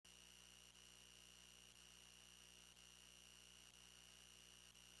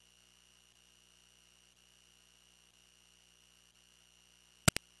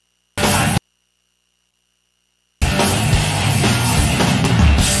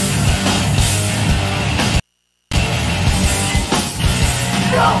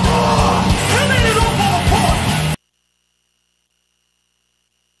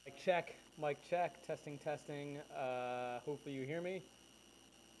Mic check. Testing, testing. Hopefully you hear me.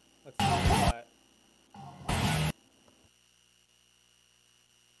 Let's see that.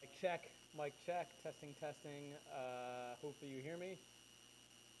 Mic check. Mic check. Testing, testing. Hopefully you hear me.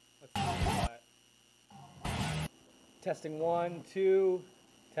 Let's see that. Testing 1, 2.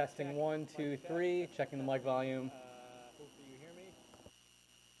 Testing check. 1, 2, 3. Checking the mic volume. Hopefully you hear me.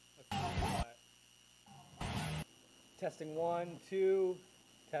 Let's see that. Testing 1, 2.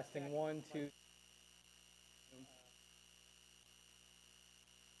 Testing 1, 2.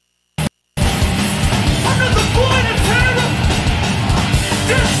 Under the point of terror,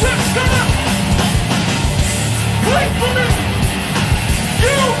 this rips gonna wait for me.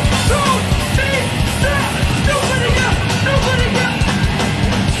 You don't need that. Nobody else.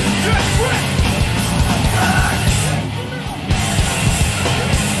 Just wait.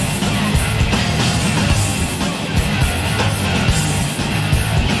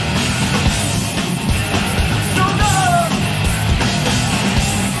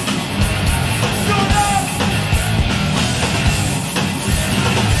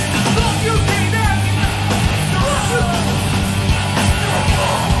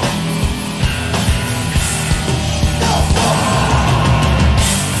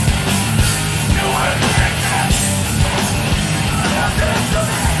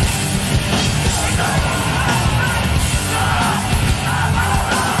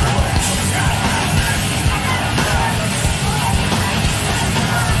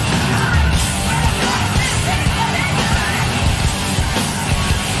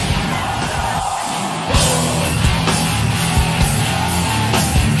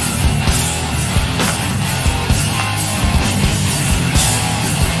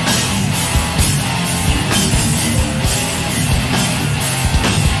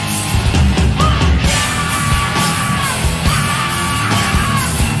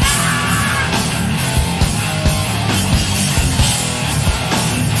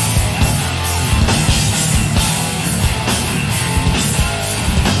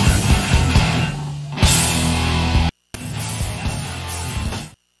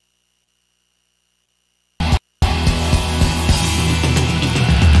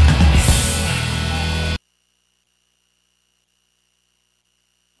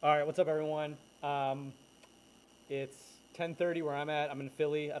 Alright, what's up everyone? It's 10:30 where I'm at. I'm in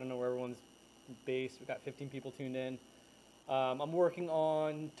Philly. I don't know where everyone's based. We've got 15 people tuned in. I'm working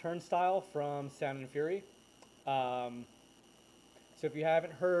on Turnstile from Sound and Fury. So if you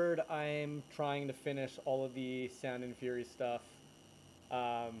haven't heard, I'm trying to finish all of the Sound and Fury stuff.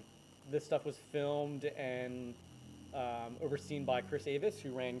 This stuff was filmed and overseen by Chris Avis,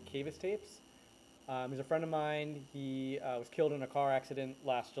 who ran Cavis Tapes. He's a friend of mine. He was killed in a car accident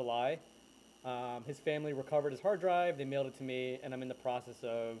last July. His family recovered his hard drive. They mailed it to me, and I'm in the process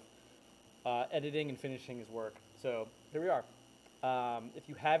of editing and finishing his work. So here we are. If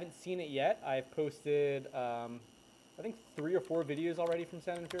you haven't seen it yet, I've posted, I think 3 or 4 videos already from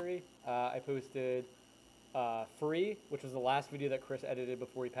Sound and Fury. I posted Free, which was the last video that Chris edited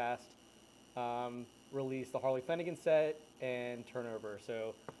before he passed. Released the Harley Flanagan set and Turnover.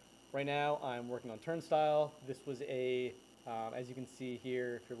 So right now, I'm working on Turnstile. This was a, as you can see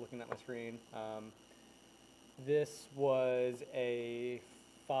here, if you're looking at my screen, this was a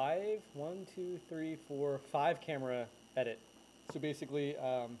 5 camera edit. So basically,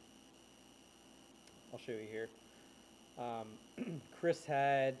 I'll show you here. Chris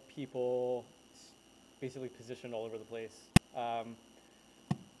had people basically positioned all over the place.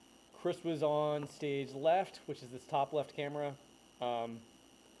 Chris was on stage left, which is this top left camera. I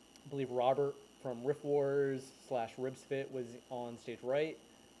believe Robert from Riff Wars / Ribsfit was on stage right.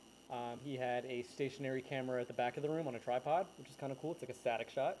 He had a stationary camera at the back of the room on a tripod, which is kind of cool. It's like a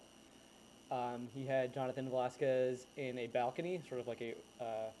static shot. He had Jonathan Velasquez in a balcony, sort of like a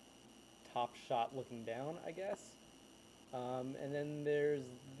top shot looking down, I guess. And then there's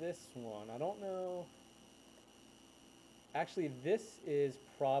this one. I don't know. Actually, this is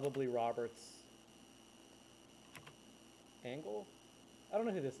probably Robert's angle. I don't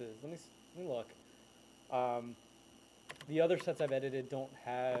know who this is. Let me look. The other sets I've edited don't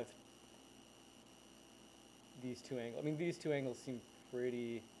have these two angles. I mean, these two angles seem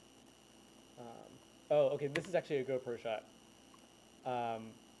pretty... oh, okay, this is actually a GoPro shot.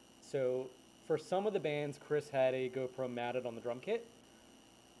 So for some of the bands, Chris had a GoPro mounted on the drum kit,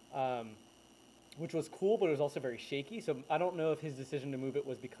 which was cool, but it was also very shaky. So I don't know if his decision to move it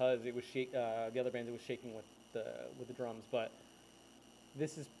was because it was the other bands, it was shaking with the drums, but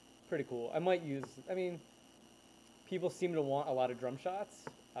this is pretty cool. I might use, I mean, people seem to want a lot of drum shots,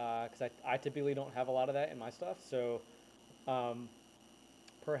 because I typically don't have a lot of that in my stuff, so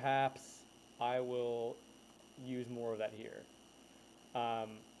perhaps I will use more of that here. So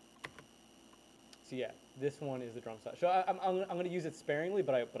yeah, this one is the drum style. So I'm going to use it sparingly,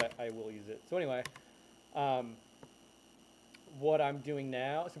 but I will use it. So anyway, what I'm doing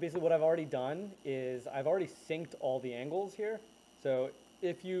now, so basically what I've already done is I've already synced all the angles here. So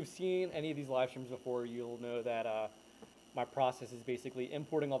if you've seen any of these live streams before, you'll know that my process is basically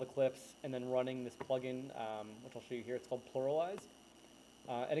importing all the clips and then running this plugin, which I'll show you here. It's called Pluralize.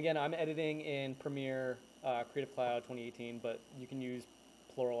 And again, I'm editing in Premiere, Creative Cloud 2018, but you can use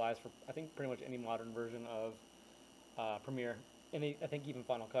Pluralize for, I think, pretty much any modern version of Premiere, and I think even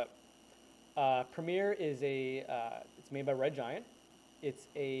Final Cut. Premiere is it's made by Red Giant. It's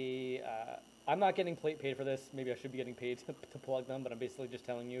I'm not getting paid for this. Maybe I should be getting paid to plug them, but I'm basically just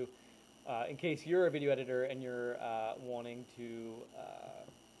telling you, in case you're a video editor and you're wanting to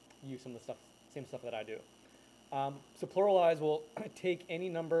use some of the same stuff that I do. So Pluralize will take any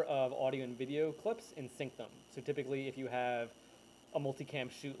number of audio and video clips and sync them. So typically if you have a multicam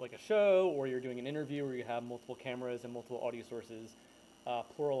shoot like a show, or you're doing an interview where you have multiple cameras and multiple audio sources,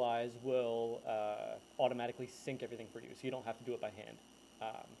 Pluralize will automatically sync everything for you, so you don't have to do it by hand.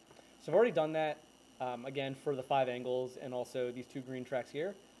 So I've already done that, again, for the 5 angles, and also these 2 green tracks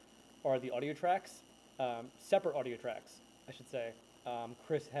here are the audio tracks, separate audio tracks, I should say.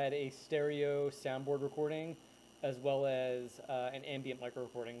 Chris had a stereo soundboard recording, as well as an ambient micro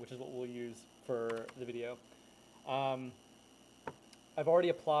recording, which is what we'll use for the video. I've already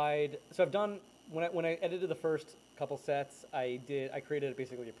applied, so I've done, when I edited the first couple sets, I created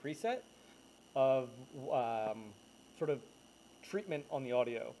basically a preset of sort of treatment on the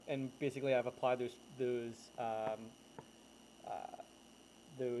audio, and basically I've applied those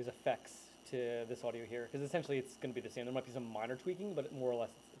effects to this audio here, because essentially it's going to be the same. There might be some minor tweaking, but more or less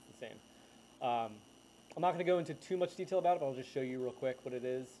it's the same. I'm not going to go into too much detail about it, but I'll just show you real quick what it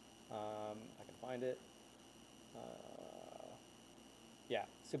is. I can find it. Yeah,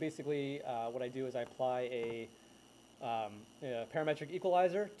 so basically what I do is I apply a parametric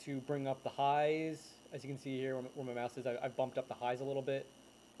equalizer to bring up the highs. As you can see here where my mouse is, I've bumped up the highs a little bit.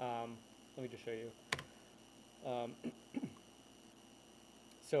 Let me just show you.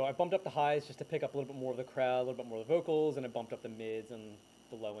 So I bumped up the highs just to pick up a little bit more of the crowd, a little bit more of the vocals, and I bumped up the mids and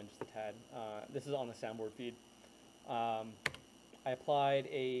the low end just a tad. This is on the soundboard feed. I applied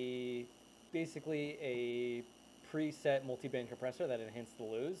basically a preset multi-band compressor that enhances the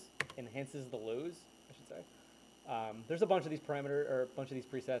lows, I should say. There's a bunch of these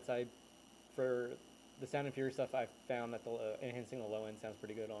presets. For the Sound and Fury stuff, I've found that enhancing the low end sounds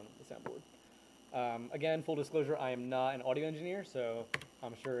pretty good on the soundboard. Again, full disclosure, I am not an audio engineer, so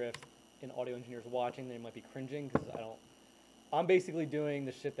I'm sure if an audio engineer is watching, they might be cringing, because I'm basically doing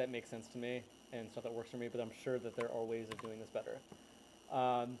the shit that makes sense to me and stuff that works for me, but I'm sure that there are ways of doing this better.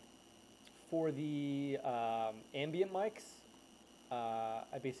 For the ambient mics,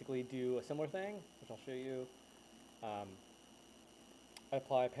 I basically do a similar thing, which I'll show you. I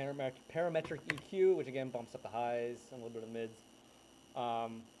apply parametric EQ, which again bumps up the highs and a little bit of the mids.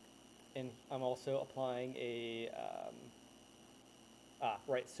 And I'm also applying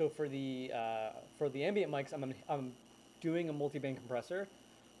so for the ambient mics, I'm doing a multi-band compressor,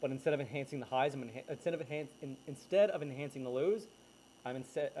 but instead of enhancing the highs, instead of enhancing the lows, I'm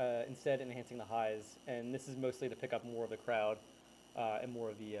instead enhancing the highs, and this is mostly to pick up more of the crowd and more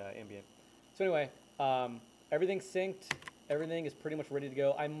of the ambient. So anyway, everything's synced. Everything is pretty much ready to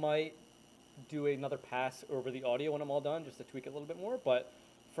go. I might do another pass over the audio when I'm all done, just to tweak it a little bit more, but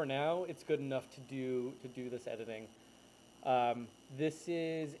for now, it's good enough to do this editing. This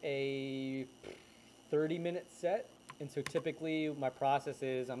is a 30-minute set, and so typically my process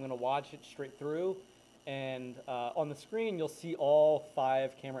is I'm going to watch it straight through, and on the screen you'll see all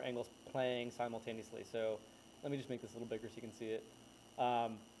 5 camera angles playing simultaneously. So let me just make this a little bigger so you can see it.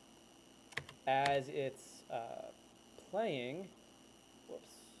 As it's playing,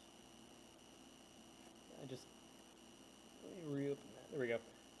 whoops, let me reopen that. There we go.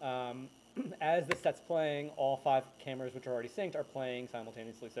 As the set's playing, all 5 cameras, which are already synced, are playing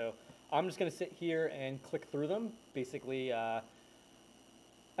simultaneously. So I'm just going to sit here and click through them. Basically, I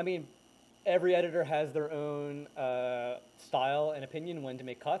mean, every editor has their own style and opinion when to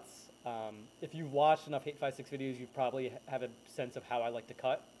make cuts. If you've watched enough hate5six videos, you probably have a sense of how I like to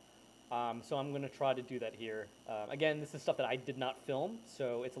cut. So I'm going to try to do that here. Again, this is stuff that I did not film,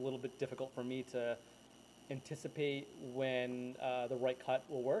 so it's a little bit difficult for me to anticipate when the right cut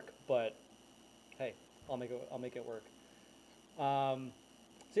will work, but hey, I'll make it work.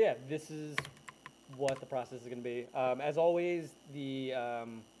 So yeah, this is what the process is going to be. As always, these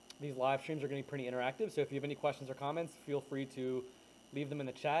live streams are going to be pretty interactive, so if you have any questions or comments, feel free to leave them in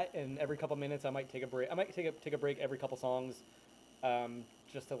the chat, and every couple minutes I might take a break. I might take a break every couple songs,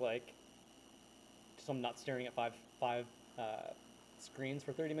 just to like, so I'm not staring at five screens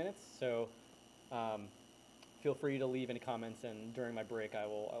for 30 minutes. So feel free to leave any comments, and during my break I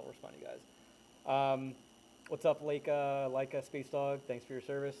will respond to you guys. What's up, Leica Space Dog? Thanks for your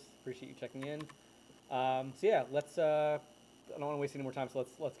service. Appreciate you checking in. So yeah, let's. I don't want to waste any more time, so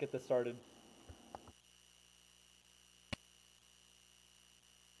let's get this started.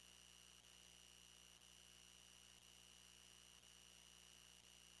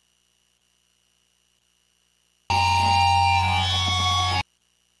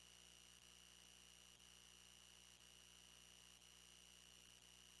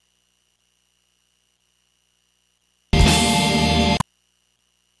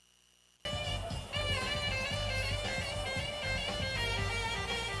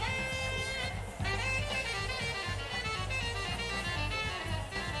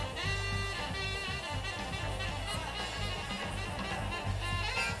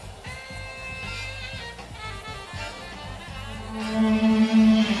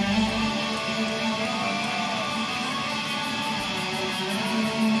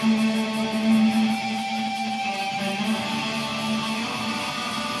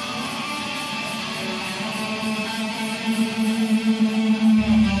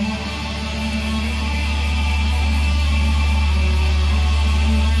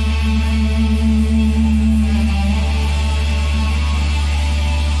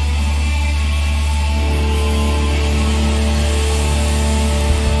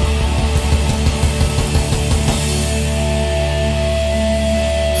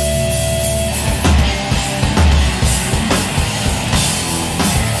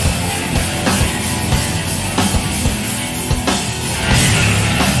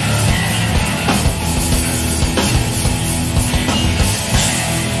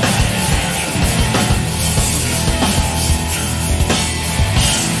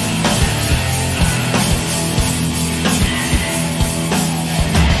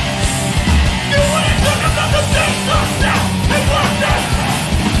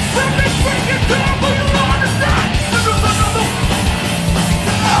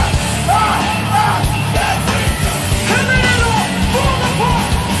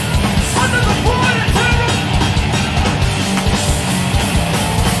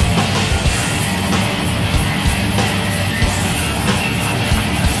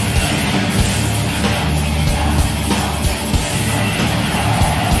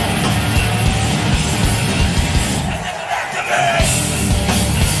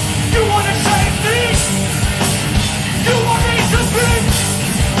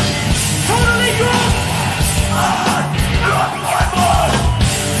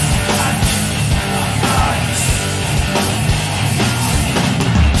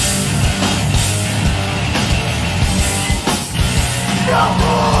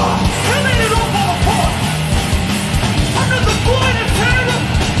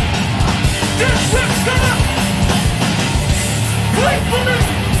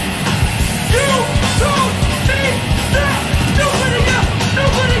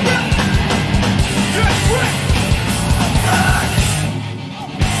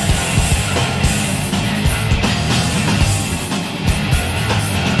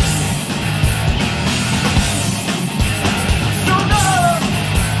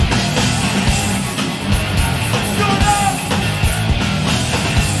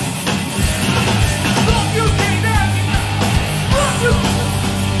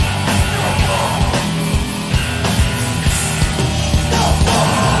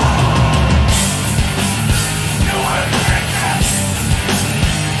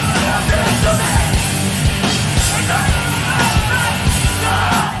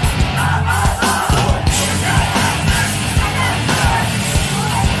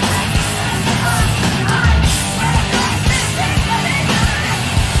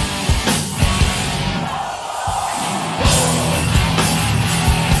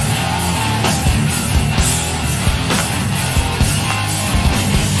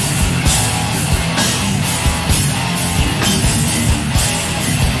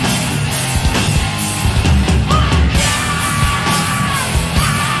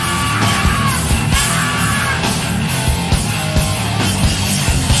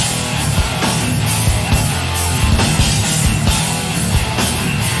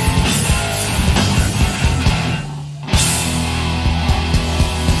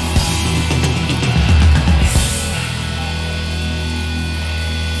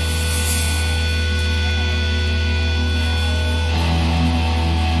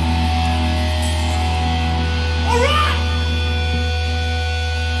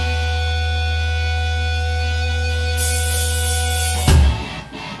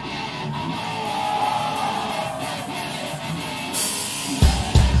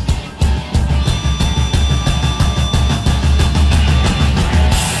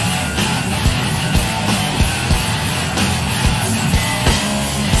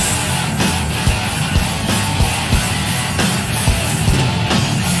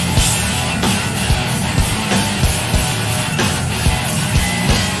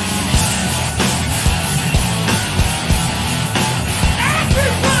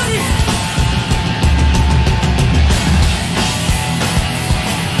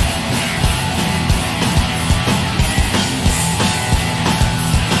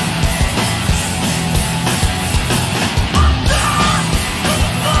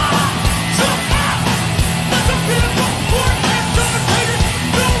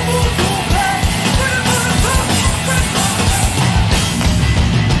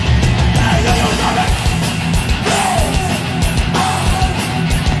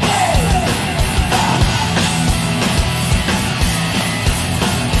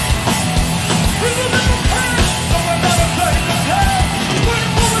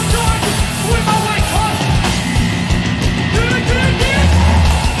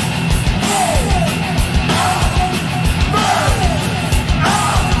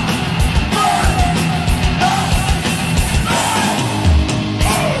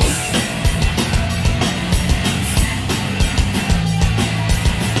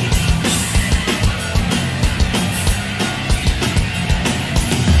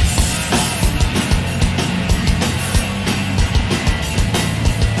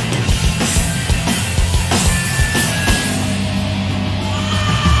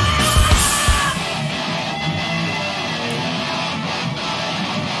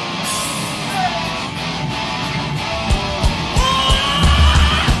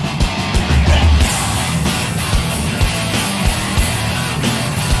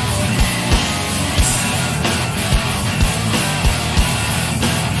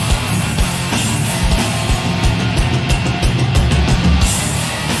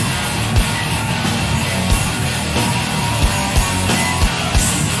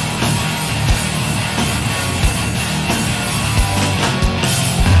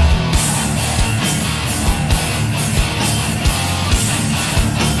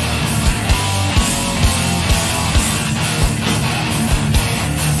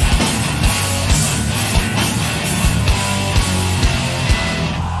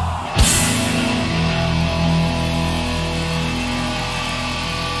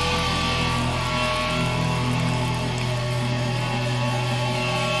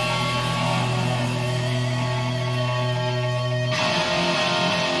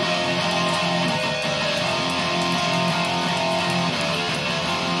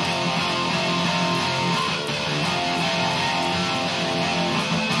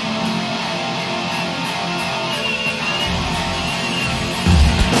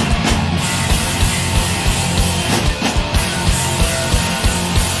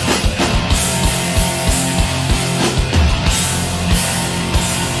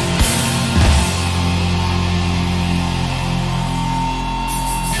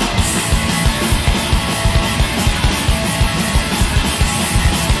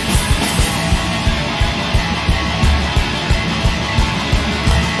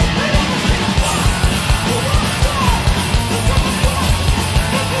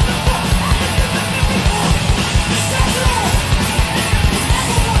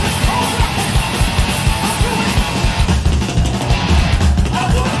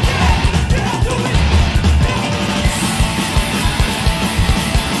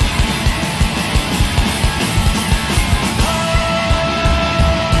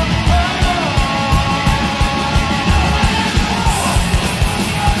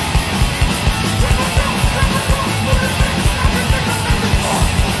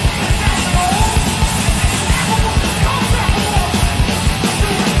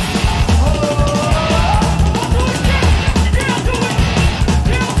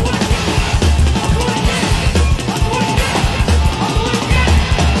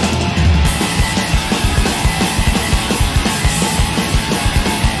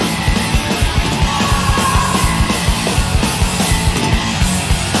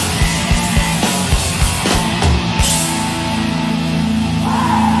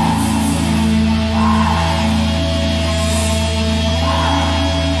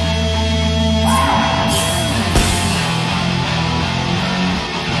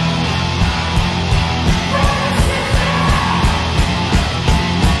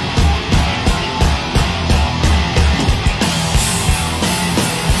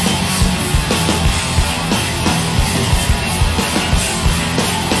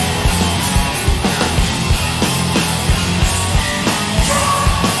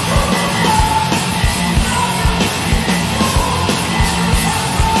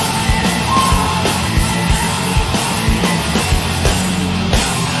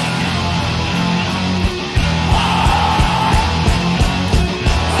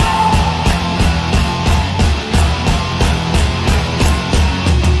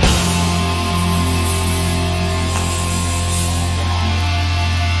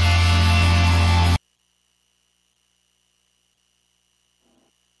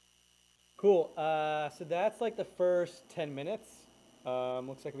 Cool. So that's like the first 10 minutes.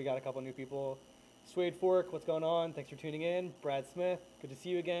 Looks like we got a couple new people. Suede Fork, what's going on? Thanks for tuning in. Brad Smith, good to see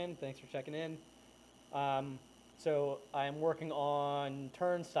you again. Thanks for checking in. So I'm working on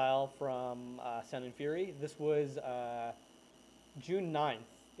Turnstile from Sound and Fury. This was June 9th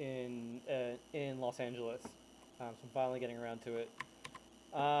in Los Angeles. So I'm finally getting around to it.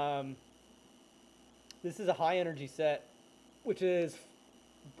 This is a high energy set, which is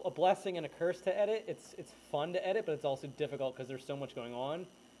a blessing and a curse to edit. It's fun to edit, but it's also difficult because there's so much going on.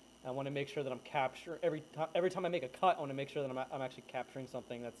 I want to make sure that I'm capturing every time I make a cut. I want to make sure that I'm actually capturing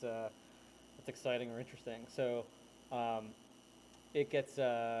something that's exciting or interesting. So it gets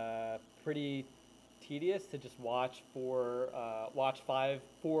pretty tedious to just watch four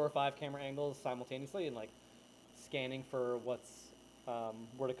or five camera angles simultaneously and like scanning for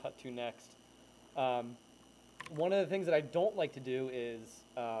where to cut to next. One of the things that I don't like to do is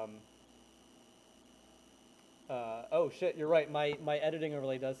oh shit, you're right. My editing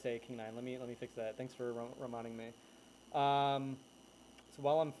overlay does say King 9. Let me fix that. Thanks for reminding me. So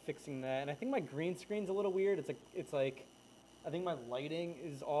while I'm fixing that, and I think my green screen's a little weird. It's like I think my lighting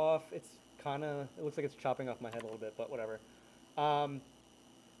is off. It looks like it's chopping off my head a little bit, but whatever.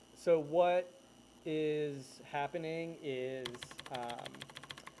 So what is happening is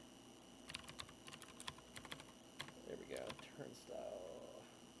there we go, Turnstile.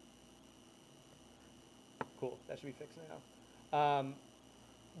 Cool, that should be fixed now.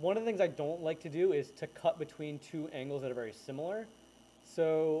 One of the things I don't like to do is to cut between two angles that are very similar.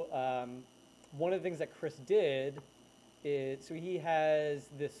 So one of the things that Chris did is, so he has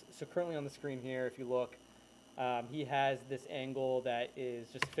this, so currently on the screen here, if you look, he has this angle that is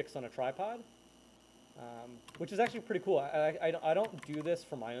just fixed on a tripod, which is actually pretty cool. I don't do this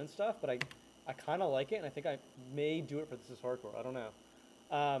for my own stuff, but I kind of like it, and I think I may do it for This Is Hardcore. I don't know.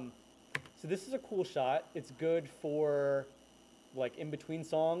 So this is a cool shot. It's good for like in between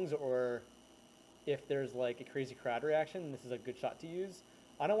songs, or if there's like a crazy crowd reaction, this is a good shot to use.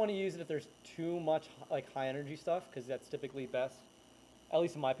 I don't want to use it if there's too much like high energy stuff, because that's typically best, at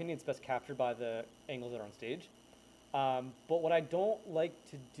least in my opinion, it's best captured by the angles that are on stage. But what I don't like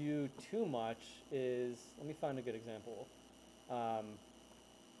to do too much is, let me find a good example.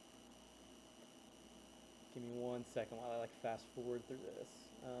 Give me 1 second while I like fast forward through this.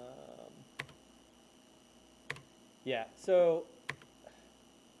 Yeah, so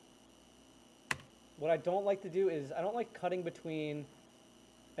what I don't like to do is I don't like cutting between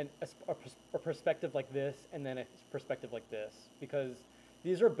a perspective like this and then a perspective like this, because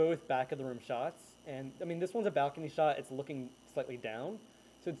these are both back of the room shots, and I mean this one's a balcony shot, it's looking slightly down,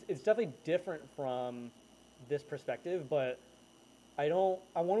 so it's definitely different from this perspective, but I want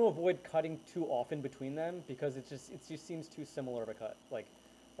to avoid cutting too often between them, because it just seems too similar of a cut. Like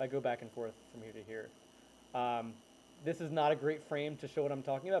if I go back and forth from here to here. This is not a great frame to show what I'm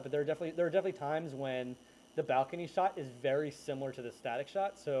talking about, but there are definitely times when the balcony shot is very similar to the static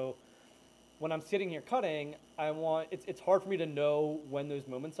shot. So when I'm sitting here cutting, it's hard for me to know when those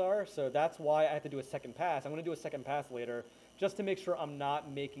moments are. So that's why I have to do a second pass. I'm going to do a second pass later just to make sure I'm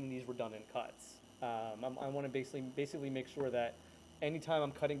not making these redundant cuts. I want to basically make sure that anytime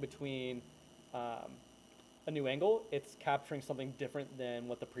I'm cutting between a new angle, it's capturing something different than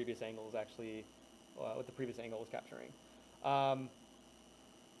what the previous angle is actually, was capturing.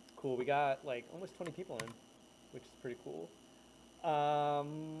 Cool, we got like almost 20 people in, which is pretty cool.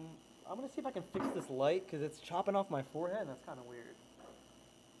 I'm gonna see if I can fix this light, because it's chopping off my forehead, and that's kind of weird.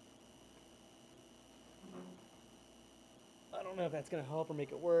 I don't know if that's gonna help or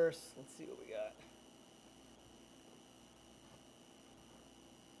make it worse. Let's see what we got.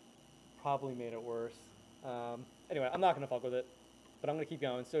 Probably made it worse. Anyway, I'm not gonna fuck with it, but I'm gonna keep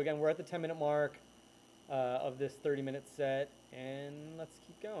going. So again, we're at the 10-minute mark of this 30-minute set, and let's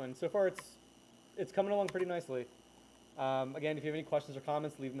keep going. So far, it's coming along pretty nicely. Again, if you have any questions or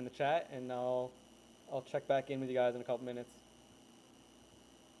comments, leave them in the chat, and I'll check back in with you guys in a couple minutes.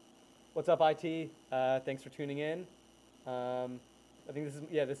 What's up, IT? Thanks for tuning in. I think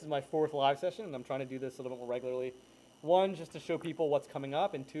this is my 4th live session, and I'm trying to do this a little bit more regularly. 1, just to show people what's coming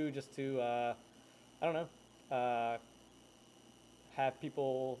up, and 2, just to I don't know, have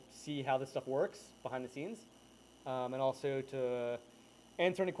people see how this stuff works behind the scenes, and also to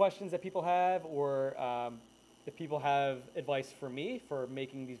answer any questions that people have, or if people have advice for me for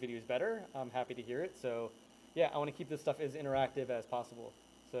making these videos better, I'm happy to hear it. So yeah, I want to keep this stuff as interactive as possible.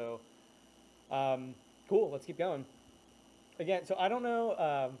 So cool, let's keep going. Again, so I don't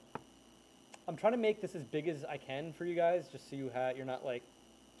know, I'm trying to make this as big as I can for you guys, just so you're not like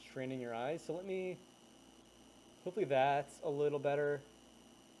straining your eyes. So hopefully that's a little better.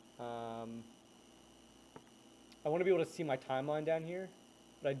 I want to be able to see my timeline down here,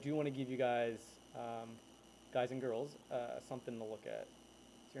 but I do want to give you guys, guys and girls, something to look at,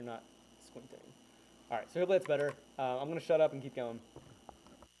 so you're not squinting. All right, so hopefully that's better. I'm going to shut up and keep going.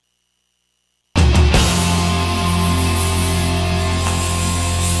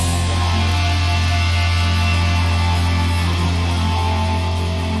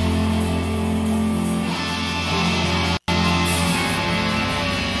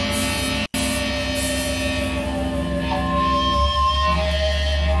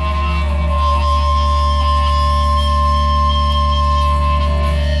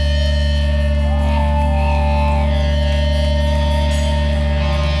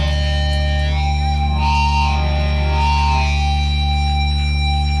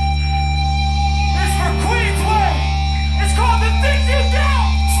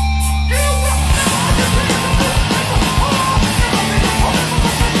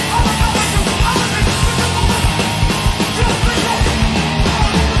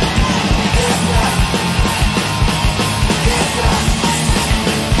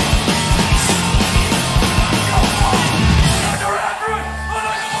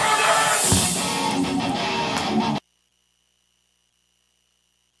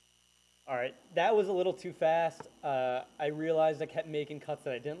 That was a little too fast. I realized I kept making cuts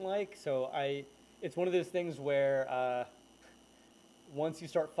that I didn't like, so it's one of those things where once you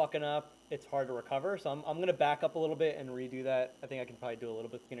start fucking up, it's hard to recover. So I'm going to back up a little bit and redo that. I think I can probably do a little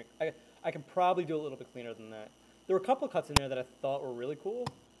bit cleaner. I can probably do a little bit cleaner than that. There were a couple of cuts in there that I thought were really cool,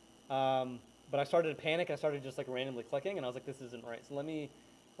 but I started to panic. I started just like randomly clicking, and I was like, this isn't right. So let me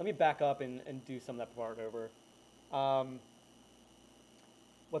back up and do some of that part over.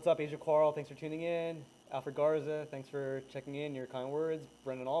 What's up, Asia Carl? Thanks for tuning in. Alfred Garza, thanks for checking in. Your kind words.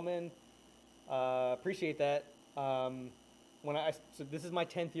 Brendan Allman, appreciate that. So this is my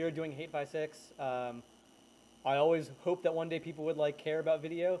 10th year doing hate5six. I always hope that one day people would like care about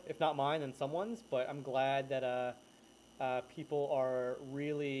video, if not mine, then someone's. But I'm glad that people are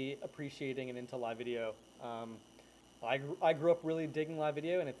really appreciating and into live video. I grew up really digging live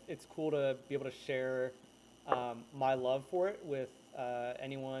video, and it's cool to be able to share my love for it with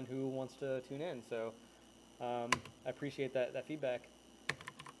anyone who wants to tune in. So I appreciate that feedback.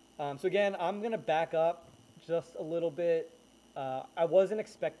 So again, I'm going to back up just a little bit. I wasn't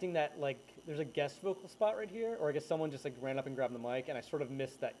expecting that, like, there's a guest vocal spot right here, or I guess someone just like ran up and grabbed the mic, and I sort of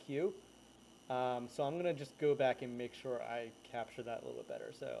missed that cue. So I'm going to just go back and make sure I capture that a little bit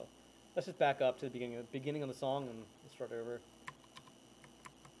better. So let's just back up to the beginning of the song and we'll start over.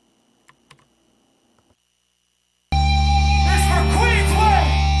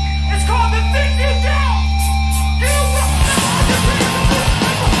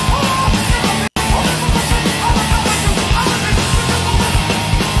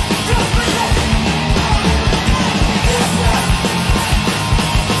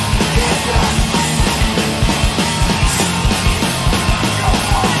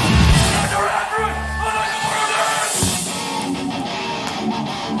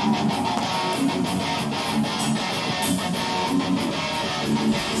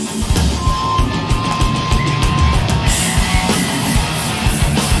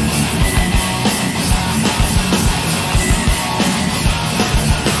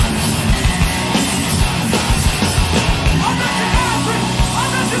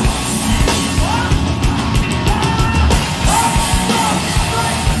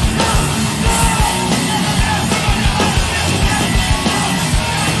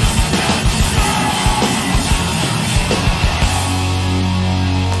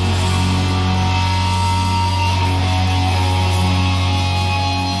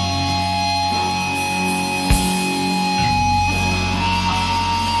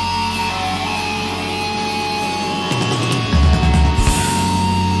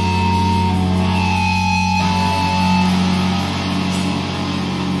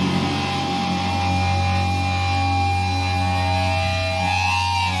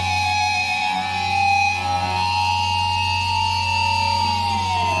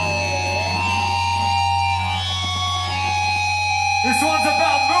 This one's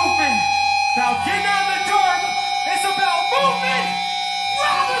about movement, about getting out of the dark. It's about movement,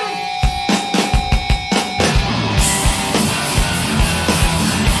 gravity.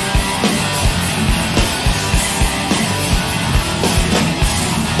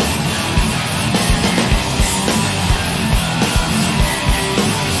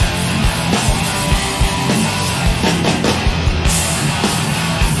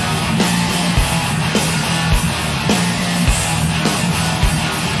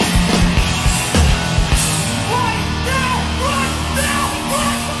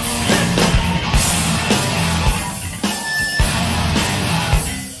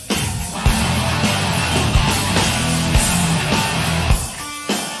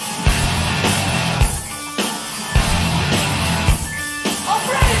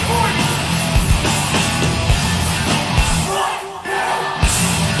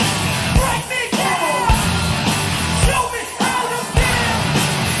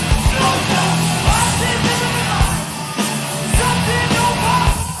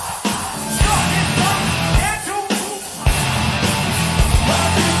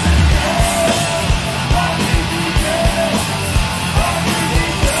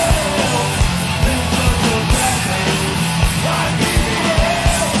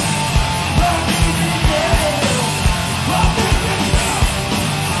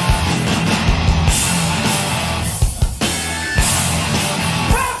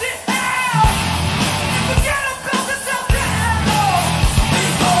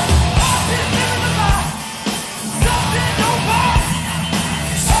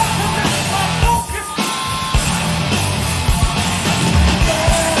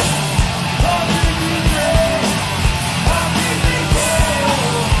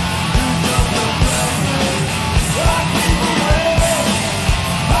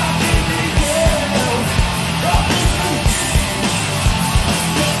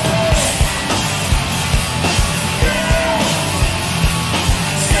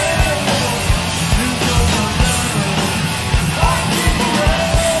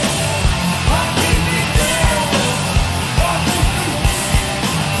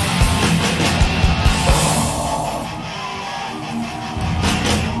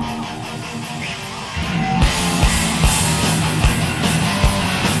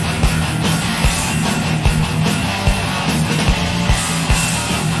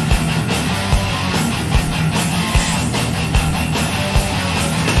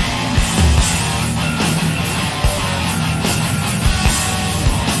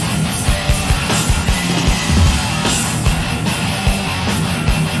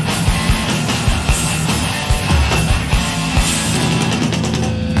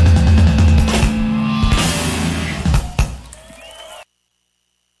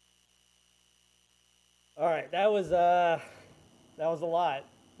 a lot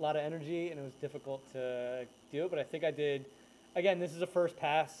of energy, and it was difficult to do. But I think I did. Again, this is a first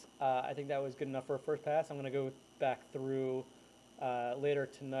pass. I think that was good enough for a first pass. I'm gonna go back through later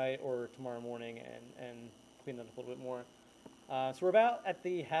tonight or tomorrow morning and clean that up a little bit more. So we're about at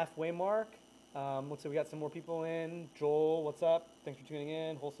the halfway mark. Looks like we got some more people in. Joel, what's up? Thanks for tuning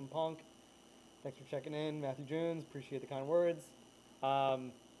in. Wholesome Punk, thanks for checking in. Matthew Jones, appreciate the kind words.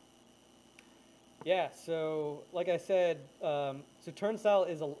 Yeah, so like I said, so Turnstile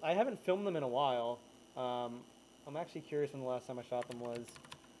is I haven't filmed them in a while. I'm actually curious when the last time I shot them was.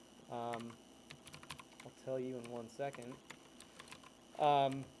 I'll tell you in 1 second.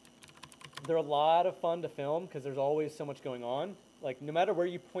 They're a lot of fun to film because there's always so much going on. Like no matter where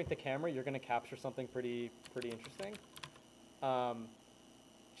you point the camera, you're gonna capture something pretty interesting.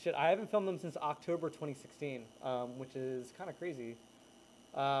 Shit, I haven't filmed them since October 2016, which is kind of crazy.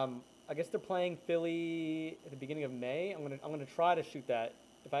 I guess they're playing Philly at the beginning of May. I'm gonna try to shoot that.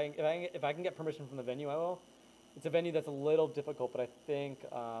 If I can get permission from the venue, I will. It's a venue that's a little difficult, but I think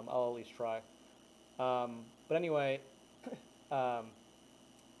I'll at least try. But anyway,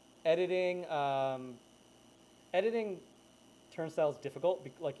 editing Turnstile is difficult.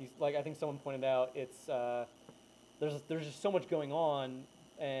 Like I think someone pointed out, it's there's just so much going on,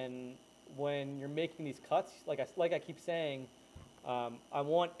 and when you're making these cuts, like I keep saying, I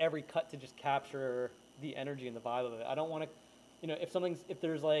want every cut to just capture the energy and the vibe of it. I don't want to, if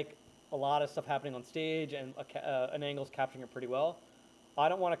there's like a lot of stuff happening on stage and an angle's capturing it pretty well, I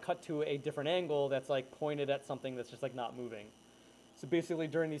don't want to cut to a different angle that's like pointed at something that's just like not moving. So basically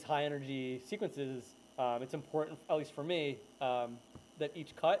during these high energy sequences, it's important, at least for me, that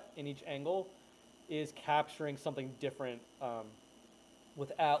each cut in each angle is capturing something different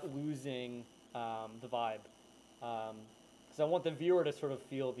without losing the vibe. Because I want the viewer to sort of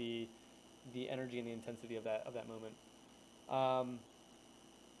feel the energy and the intensity of that moment.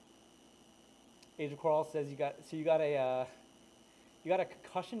 Age of Quarrel says you got a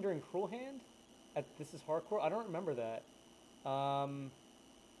concussion during Cruel Hand at This Is Hardcore. I don't remember that. I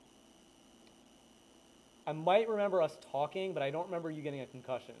might remember us talking, but I don't remember you getting a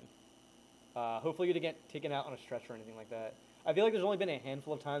concussion. Hopefully you didn't get taken out on a stretcher or anything like that. I feel like there's only been a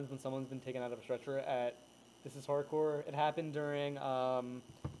handful of times when someone's been taken out of a stretcher at This Is Hardcore. It happened during,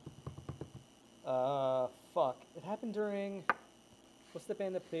 It happened during, what's the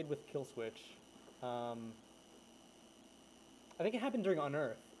band that played with Killswitch? I think it happened during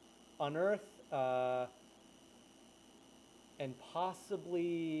Unearth. Unearth, and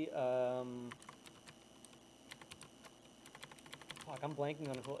possibly, I'm blanking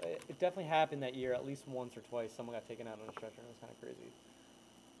on it. It definitely happened that year, at least once or twice. Someone got taken out on a stretcher, and it was kind of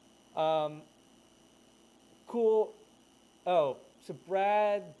crazy. Cool. Oh, so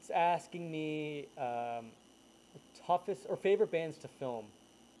Brad's asking me toughest or favorite bands to film.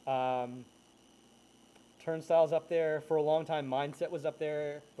 Turnstile's up there. For a long time, Mindset was up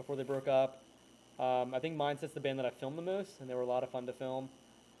there before they broke up. I think Mindset's the band that I filmed the most, and they were a lot of fun to film.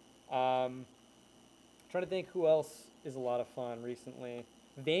 Trying to think who else is a lot of fun recently.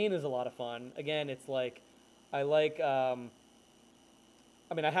 Vane is a lot of fun. Again, it's like, I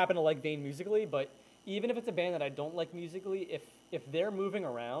happen to like Vane musically, but even if it's a band that I don't like musically, if they're moving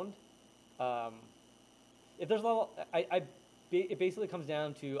around, if there's a lot, it basically comes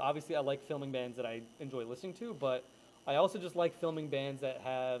down to, obviously I like filming bands that I enjoy listening to, but I also just like filming bands that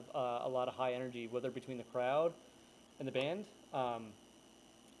have a lot of high energy, whether between the crowd and the band.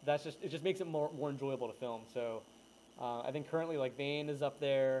 It just makes it more enjoyable to film. So I think currently like Vane is up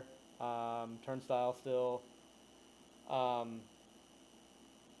there, Turnstile still. Trying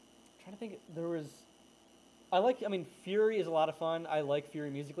to think, Fury is a lot of fun. I like Fury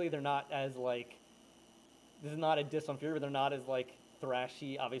musically. They're not as like, this is not a diss on Fury, but they're not as like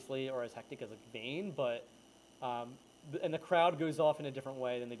thrashy, obviously, or as hectic as like Vane, but and the crowd goes off in a different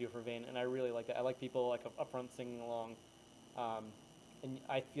way than they do for Vane, and I really like that. I like people like up front singing along, and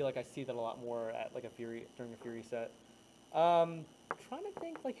I feel like I see that a lot more at like during a Fury set. Trying to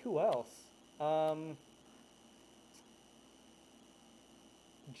think like who else.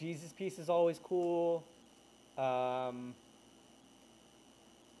 Jesus Piece is always cool.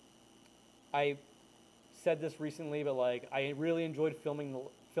 I said this recently, but like I really enjoyed filming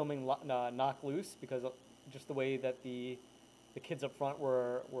Knock Loose because just the way that the kids up front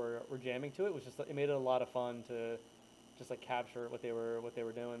were jamming to it was just, it made it a lot of fun to just like capture what they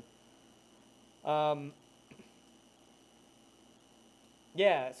were doing.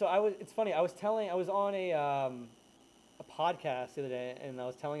 Yeah, so it's funny. I was on a podcast the other day, and I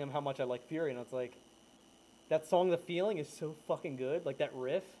was telling him how much I like Fury, and it's like, that song, The Feeling, is so fucking good. Like that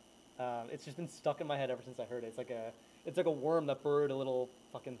riff, It's just been stuck in my head ever since I heard it. It's like a worm that burrowed a little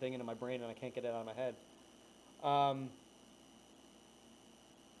fucking thing into my brain, and I can't get it out of my head.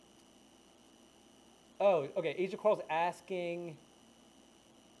 Oh, okay. Asia Carl's asking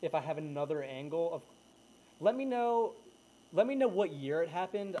if I have another angle of. Let me know what year it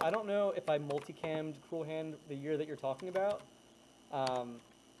happened. I don't know if I multicammed Cruel Hand the year that you're talking about. I'm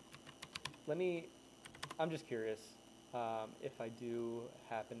just curious if I do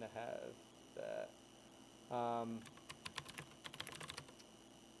happen to have that.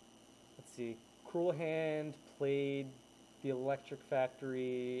 Let's see. Cruel Hand played The Electric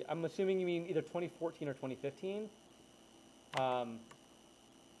Factory. I'm assuming you mean either 2014 or 2015.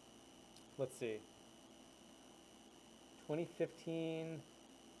 Let's see. 2015,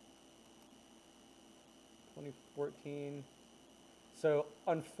 2014. So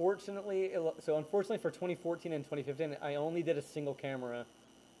unfortunately for 2014 and 2015, I only did a single camera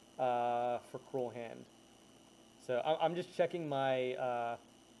for Cruel Hand. So I'm just checking my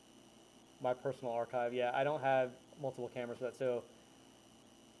my personal archive. Yeah, I don't have multiple cameras for that. So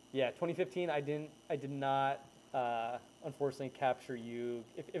yeah, 2015, I did not unfortunately capture you.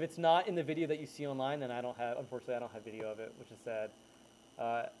 If it's not in the video that you see online, then unfortunately I don't have video of it, which is sad.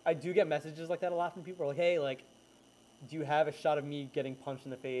 I do get messages like that a lot from people. Like, hey, like, do you have a shot of me getting punched in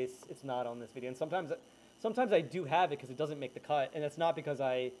the face? It's not on this video. And sometimes I do have it because it doesn't make the cut, and it's not because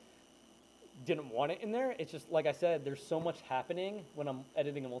I didn't want it in there. It's just, like I said, there's so much happening when I'm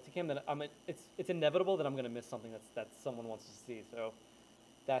editing a multicam that it's inevitable that I'm gonna miss something that someone wants to see. So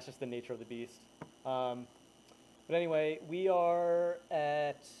that's just the nature of the beast. But anyway, we are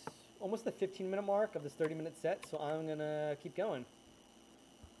at almost the 15-minute mark of this 30-minute set, so I'm gonna keep going.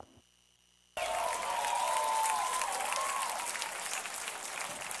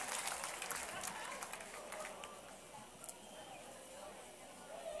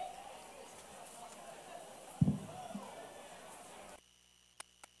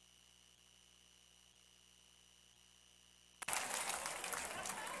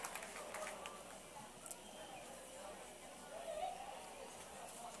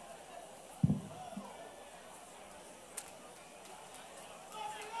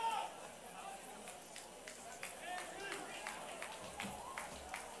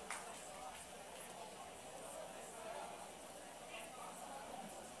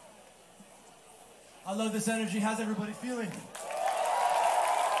 I love this energy. How's everybody feeling?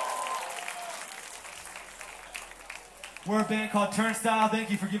 We're a band called Turnstile. Thank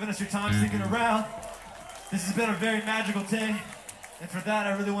you for giving us your time sticking around. This has been a very magical day. And for that,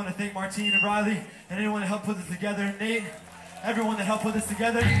 I really want to thank Martine and Riley and anyone that helped put this together. Nate, everyone that helped put this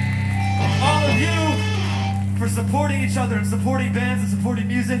together. All of you for supporting each other and supporting bands and supporting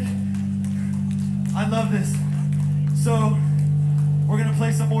music. I love this. So, we're going to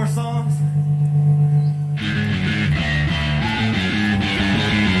play some more songs. New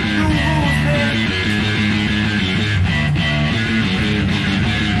rules, man. You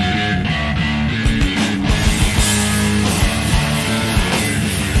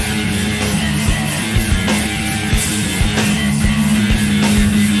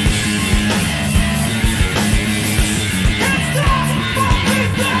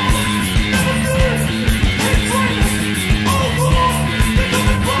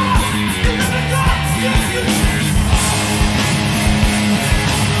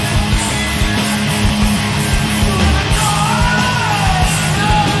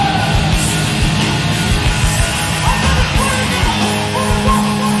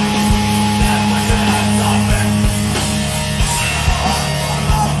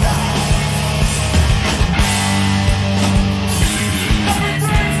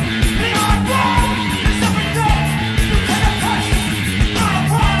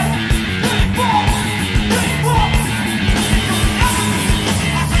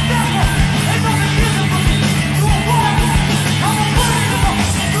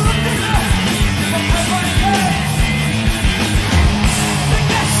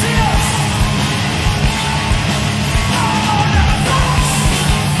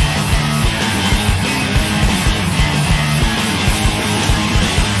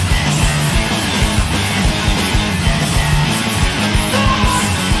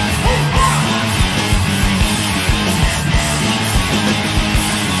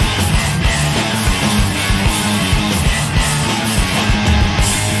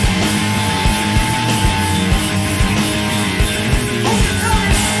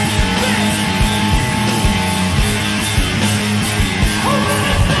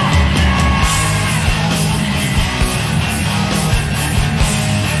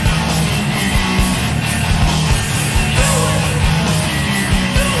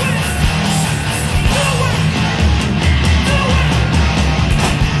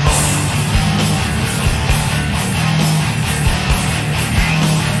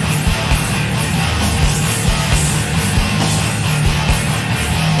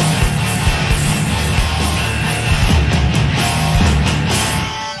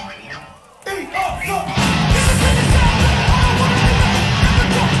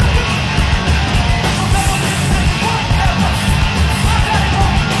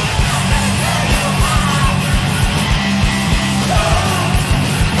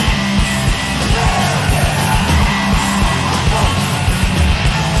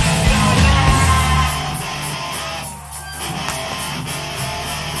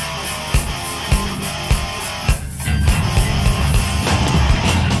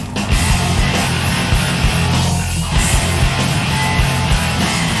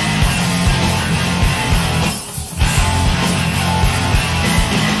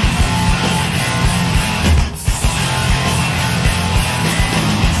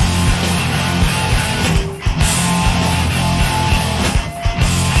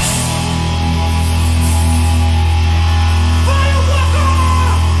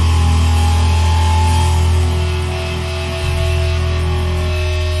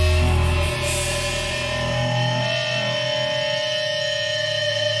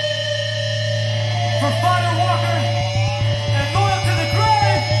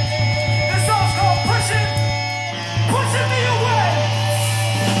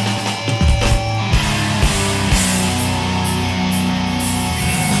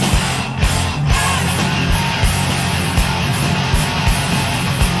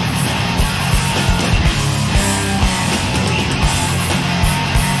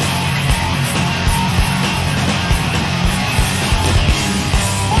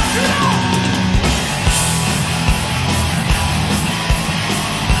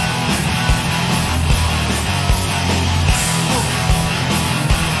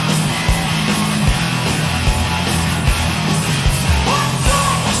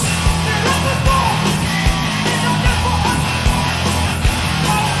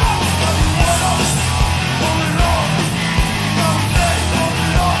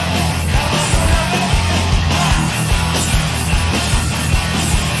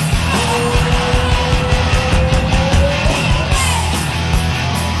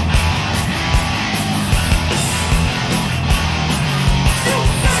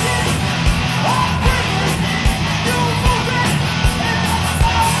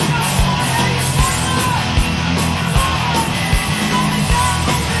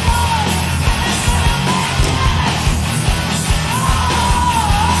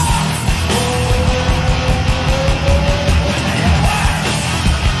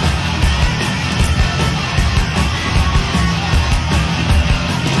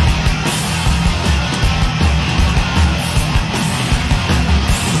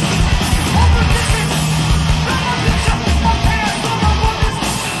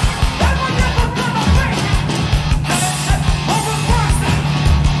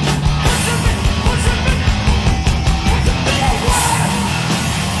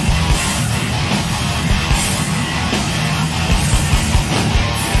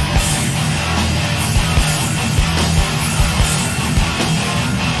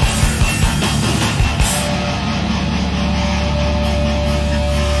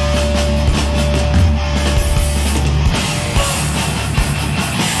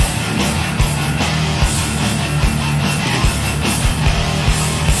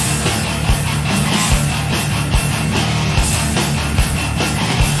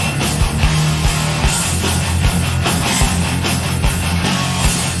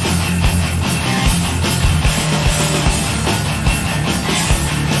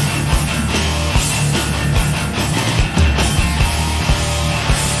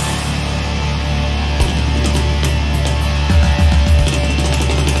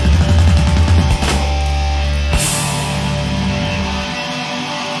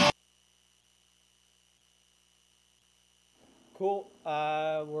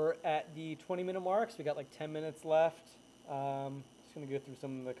We're at the 20-minute mark, so we got like 10 minutes left. Just gonna go through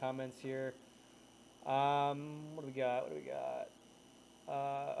some of the comments here. What do we got?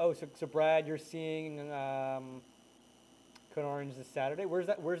 So Brad, you're seeing Code Orange this Saturday. Where's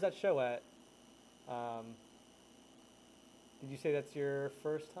that show at? Did you say that's your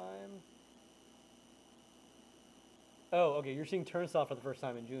first time? Oh, okay. You're seeing Turnstile for the first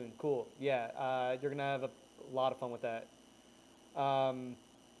time in June. Cool. Yeah. You're gonna have a lot of fun with that. Let's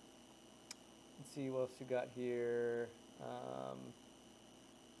see what else you got here.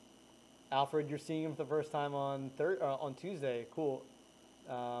 Alfred, you're seeing him for the first time on Tuesday. Cool.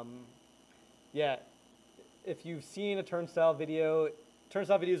 Yeah. If you've seen a Turnstile video,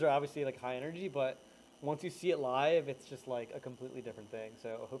 Turnstile videos are obviously like high energy, but once you see it live, it's just like a completely different thing.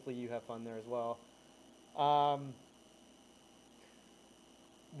 So hopefully you have fun there as well.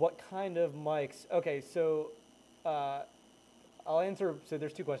 What kind of mics? Okay, so I'll answer. So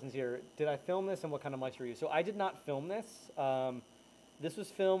there's two questions here. Did I film this, and what kind of mics were you? So I did not film this. This was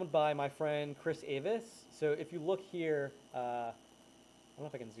filmed by my friend Chris Avis. So if you look here, I don't know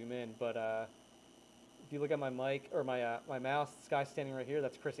if I can zoom in, but if you look at my mic or my mouse, this guy standing right here,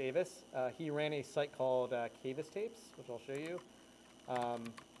 that's Chris Avis. He ran a site called Kavis Tapes, which I'll show you.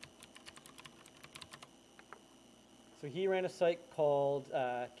 So he ran a site called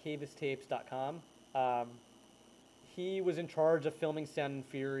kavistapes.com. He was in charge of filming Sound and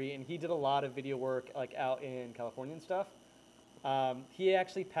Fury, and he did a lot of video work like out in California and stuff. He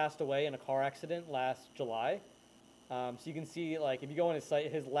actually passed away in a car accident last July. So you can see, like, if you go on his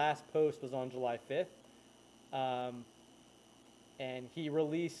site, his last post was on July 5th. And he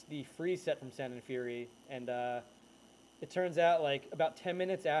released the free set from Sound and Fury, and it turns out, like, about 10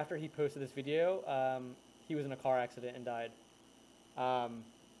 minutes after he posted this video, he was in a car accident and died.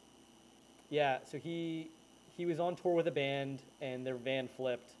 Yeah, so he was on tour with a band, and their van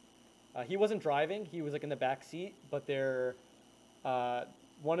flipped. He wasn't driving; he was like in the back seat, but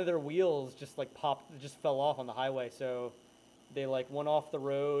one of their wheels just like just fell off on the highway. So they like went off the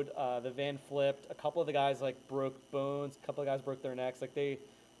road. The van flipped. A couple of the guys like broke bones. A couple of guys broke their necks. Like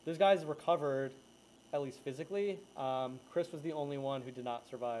those guys recovered, at least physically. Chris was the only one who did not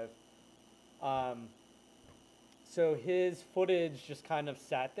survive. So his footage just kind of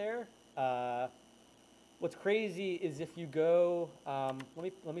sat there. What's crazy is if you go, let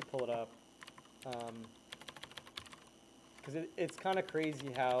me pull it up, because it's kind of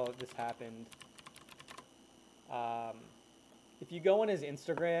crazy how this happened. If you go on his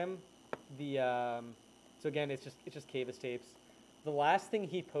Instagram, so again, it's just Kavis Tapes. The last thing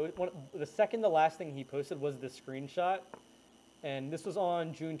he the last thing he posted was this screenshot, and this was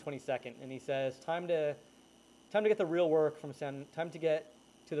on June 22nd, and he says, time to get the real work from Sound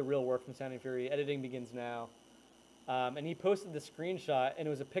and Fury. Editing begins now. And he posted the screenshot, and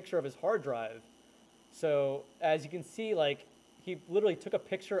it was a picture of his hard drive. So as you can see, like, he literally took a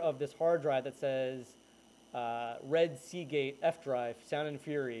picture of this hard drive that says Red Seagate F drive, Sound and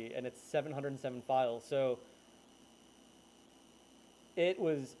Fury, and it's 707 files. So it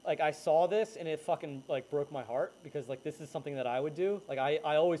was like, I saw this and it fucking like broke my heart, because like this is something that I would do. Like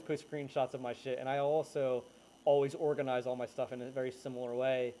I always post screenshots of my shit, and I also always organize all my stuff in a very similar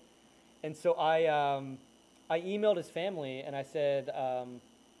way. And so I emailed his family and I said,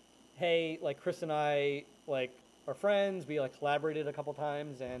 hey, like Chris and I like are friends. We like collaborated a couple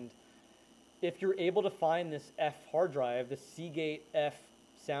times, and if you're able to find this F hard drive, this Seagate F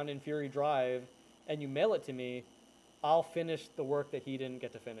Sound and Fury drive, and you mail it to me, I'll finish the work that he didn't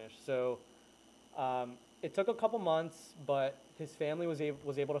get to finish. So it took a couple months, but his family was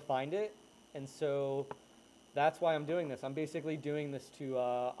able to find it, and so that's why I'm doing this. I'm basically doing this to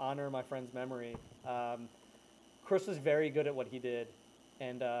honor my friend's memory. Chris was very good at what he did,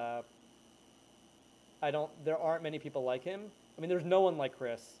 and there aren't many people like him. I mean, there's no one like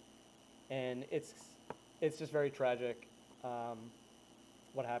Chris, and it's just very tragic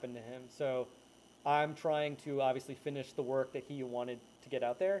what happened to him. So I'm trying to obviously finish the work that he wanted to get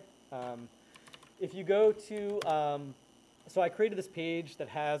out there. If you go to so I created this page that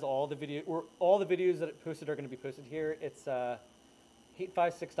has all the videos that it posted are going to be posted here. It's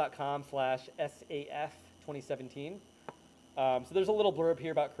hate5six.com/SAF2017. So there's a little blurb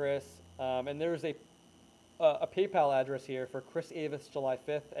here about Chris, and there's a PayPal address here for Chris Avis July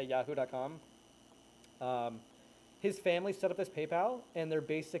 5th at yahoo.com. His family set up this PayPal, and they're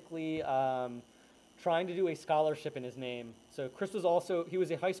basically trying to do a scholarship in his name. So Chris he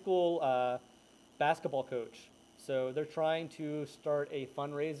was a high school basketball coach. So they're trying to start a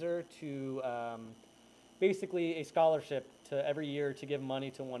fundraiser to basically a scholarship to every year to give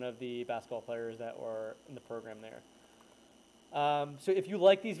money to one of the basketball players that were in the program there. So if you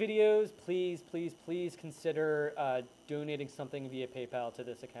like these videos, please, please, please consider donating something via PayPal to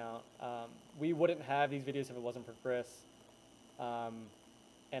this account. We wouldn't have these videos if it wasn't for Chris.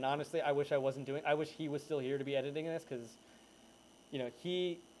 And honestly, I wish I wish he was still here to be editing this, because, you know,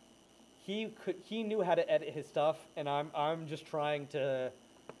 he knew how to edit his stuff, and I'm just trying to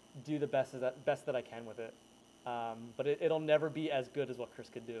do the best that I can with it. But it'll never be as good as what Chris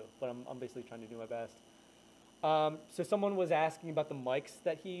could do. But I'm basically trying to do my best. So someone was asking about the mics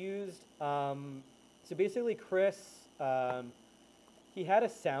that he used. So basically, Chris, he had a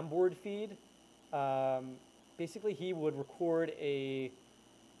soundboard feed. Basically, he would record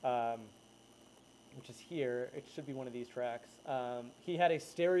which is here. It should be one of these tracks. He had a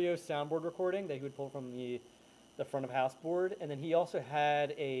stereo soundboard recording that he would pull from the front of house board, and then he also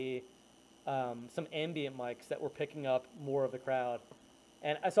had some ambient mics that were picking up more of the crowd.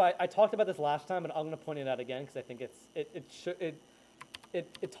 And so I talked about this last time, but I'm going to point it out again because I think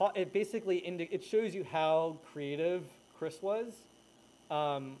it basically shows you how creative Chris was.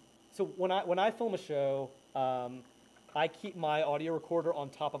 So when I film a show, I keep my audio recorder on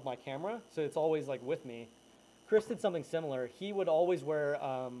top of my camera, so it's always like with me. Chris did something similar. He would always wear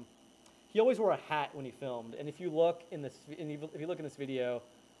a hat when he filmed, and if you look in this video,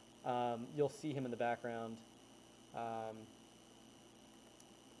 you'll see him in the background.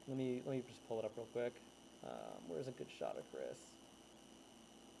 Let me just pull it up real quick. Where's a good shot of Chris?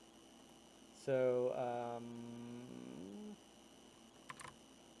 So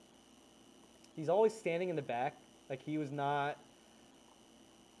he's always standing in the back. Like he was not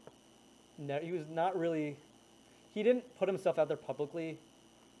really. He didn't put himself out there publicly.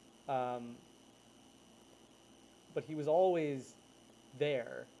 But he was always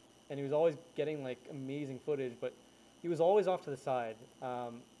there, and he was always getting like amazing footage. But he was always off to the side.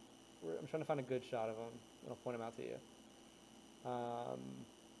 I'm trying to find a good shot of him. I'll point him out to you.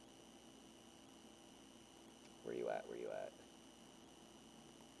 Where you at?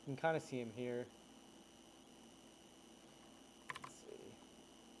 You can kind of see him here. Let's see.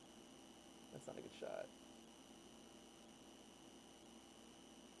 That's not a good shot.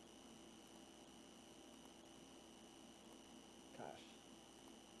 Gosh.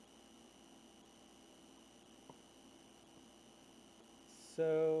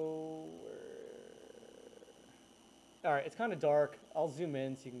 So, all right, it's kind of dark. I'll zoom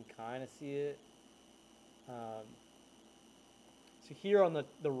in so you can kind of see it. So here on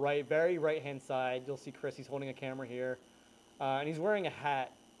the right, very right-hand side, you'll see Chris. He's holding a camera here, and he's wearing a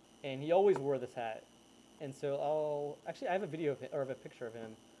hat, and he always wore this hat. And so I have a video of him, or a picture of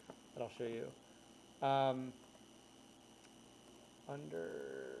him that I'll show you. Under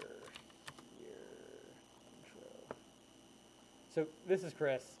here, intro. So this is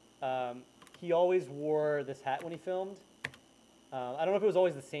Chris. He always wore this hat when he filmed. I don't know if it was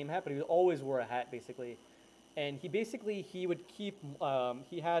always the same hat, but he always wore a hat basically. And he would keep,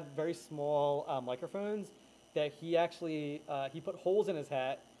 he had very small microphones that he actually, he put holes in his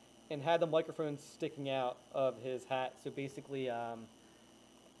hat and had the microphones sticking out of his hat. So basically,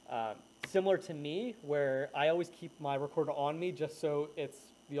 similar to me, where I always keep my recorder on me just so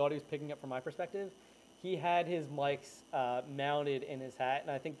the audio's picking up from my perspective. He had his mics mounted in his hat,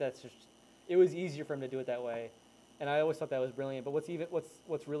 and I think it was easier for him to do it that way. And I always thought that was brilliant. But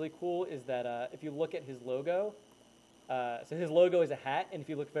what's really cool is that if you look at his logo, so his logo is a hat, and if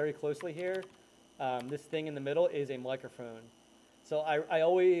you look very closely here, this thing in the middle is a microphone. So I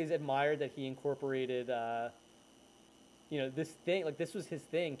always admired that he incorporated, this thing. Like this was his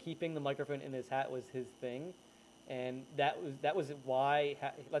thing. Keeping the microphone in his hat was his thing, and that was why.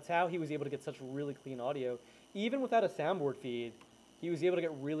 That's how he was able to get such really clean audio, even without a soundboard feed. He was able to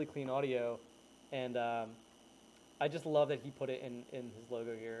get really clean audio, and I just love that he put it in his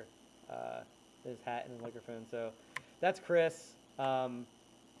logo here, his hat and his microphone. So that's Chris.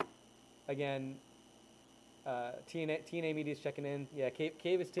 Again, TNA Media's checking in. Yeah,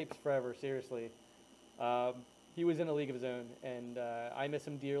 Cave is tapes forever, seriously. He was in a league of his own, and I miss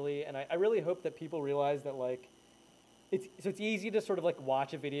him dearly. And I really hope that people realize that, like, it's easy to sort of, like,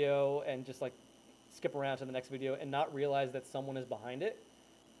 watch a video and just, like, skip around to the next video and not realize that someone is behind it.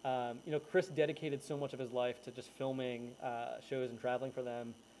 Chris dedicated so much of his life to just filming shows and traveling for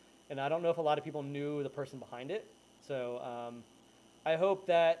them. And I don't know if a lot of people knew the person behind it. So I hope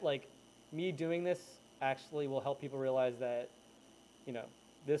that, like, me doing this actually will help people realize that,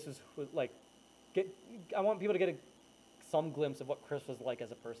 this is, like, I want people to get some glimpse of what Chris was like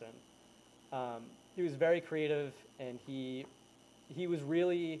as a person. He was very creative, and he was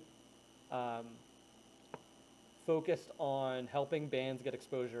really focused on helping bands get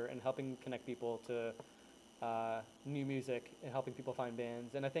exposure and helping connect people to new music and helping people find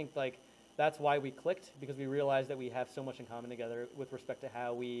bands. And I think like that's why we clicked, because we realized that we have so much in common together with respect to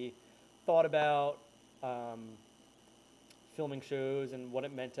how we thought about filming shows and what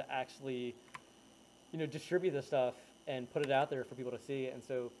it meant to actually, you know, distribute this stuff and put it out there for people to see. And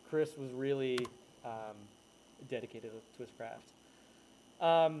so Chris was really dedicated to his craft.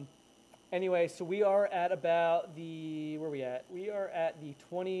 Anyway, so we are at about the, where are we at? We are at the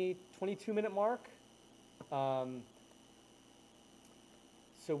 22 minute mark.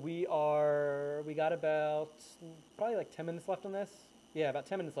 So we got about probably like 10 minutes left on this. Yeah, about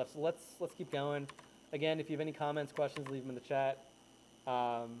 10 minutes left. So let's keep going. Again, if you have any comments, questions, leave them in the chat.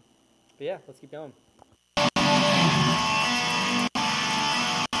 But yeah, let's keep going.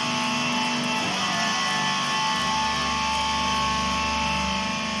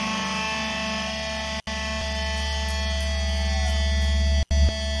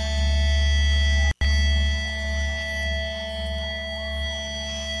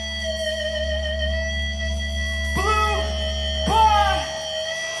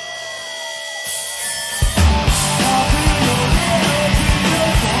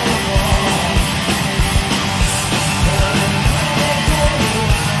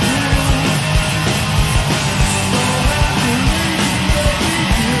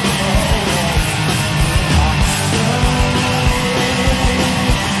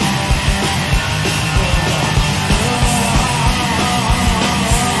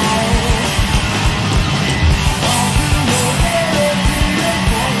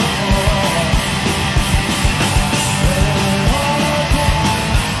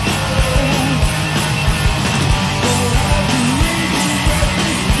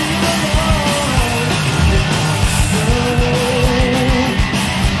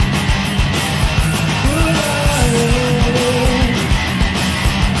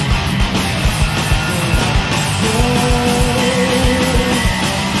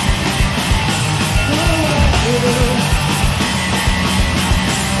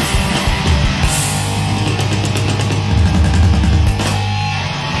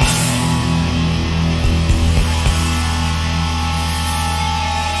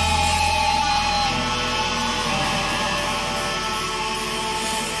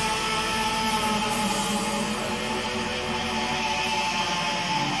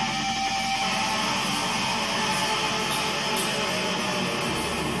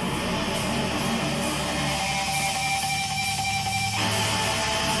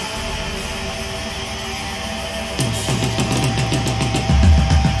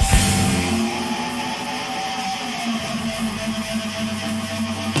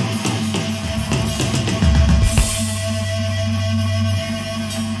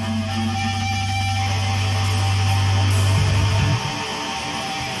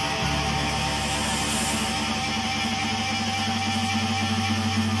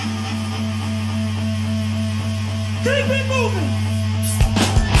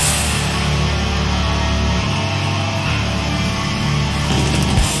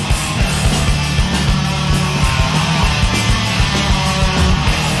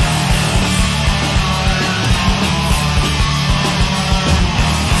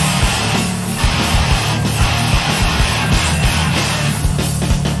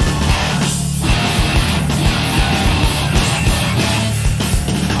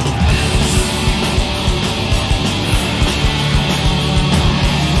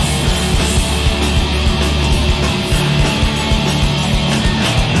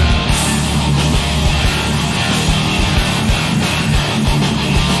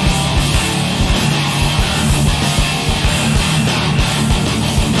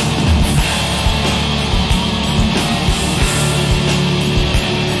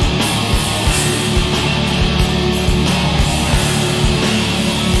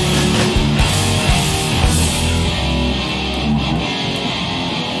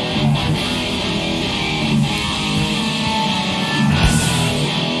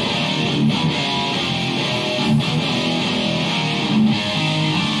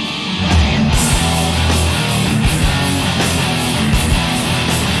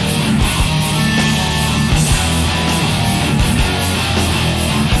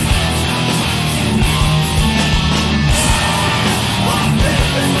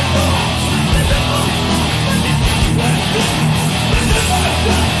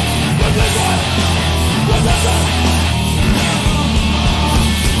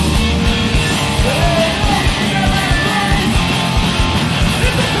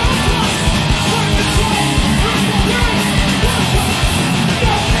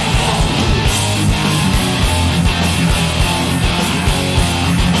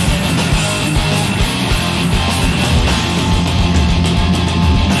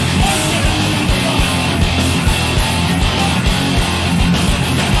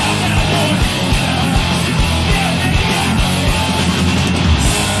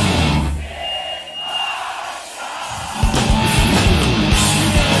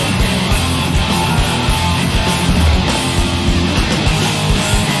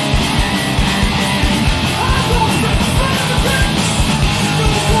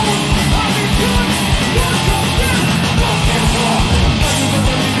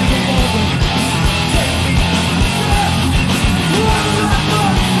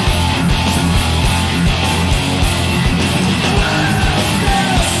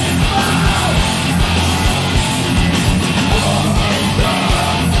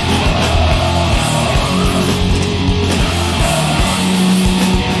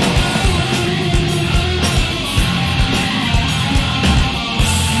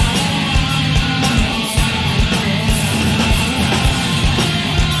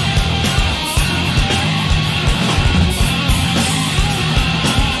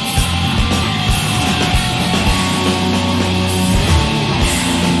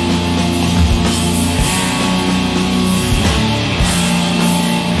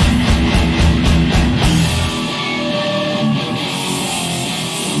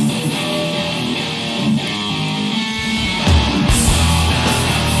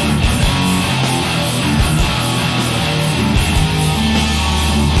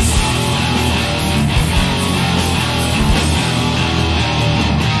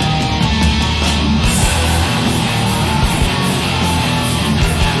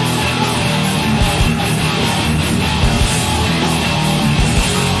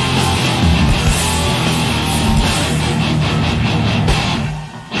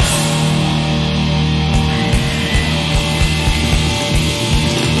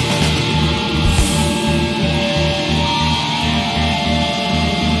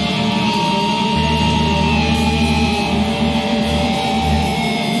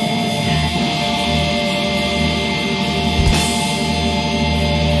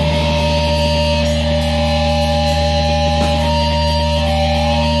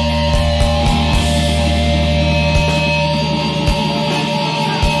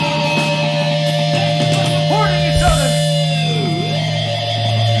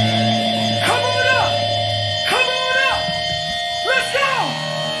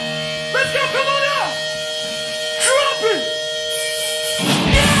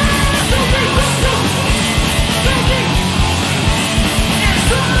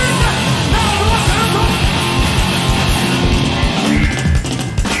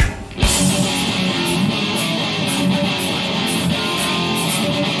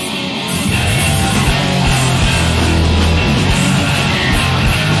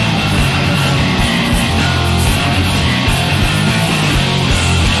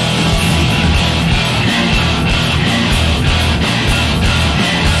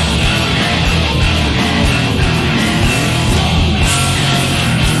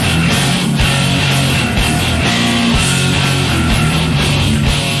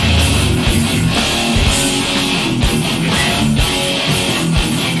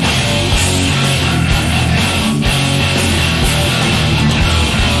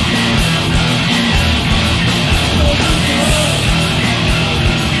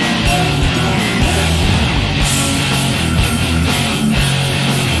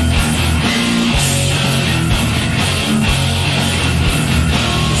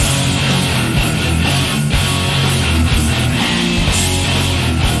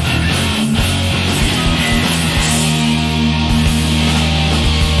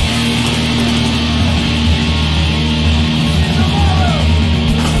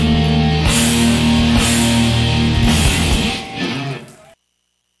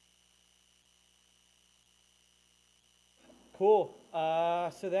 Cool.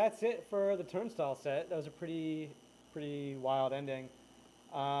 So that's it for the Turnstile set. That was a pretty wild ending.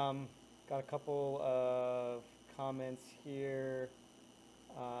 Got a couple of comments here.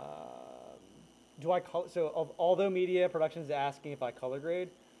 Do I color? So, although Media Productions is asking if I color grade.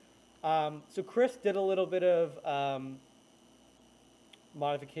 So Chris did a little bit of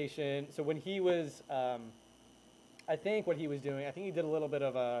modification. So when he was, I think what he was doing, I think he did a little bit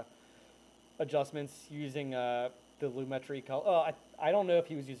of adjustments using the Lumetri color. Oh, I don't know if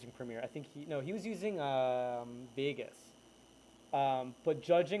he was using Premiere. I think he was using Vegas. But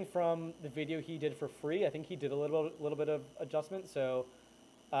judging from the video he did for free, I think he did a little bit of adjustment. So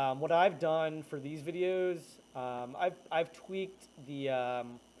what I've done for these videos, I've tweaked the.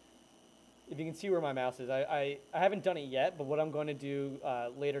 If you can see where my mouse is, I haven't done it yet, but what I'm going to do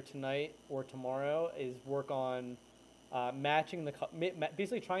later tonight or tomorrow is work on matching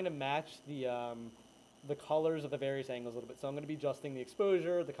basically trying to match the colors of the various angles a little bit. So I'm going to be adjusting the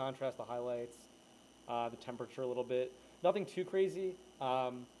exposure, the contrast, the highlights, the temperature a little bit. Nothing too crazy.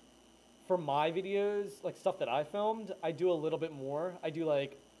 For my videos, like stuff that I filmed, I do a little bit more. I do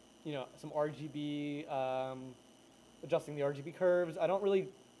like, some RGB, adjusting the RGB curves. I don't really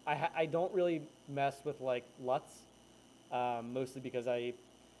mess with like LUTs, mostly because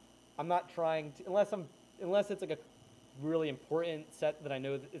I'm not trying to, unless it's like a really important set that I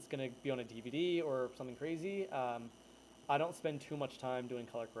know that it's going to be on a DVD or something crazy. I don't spend too much time doing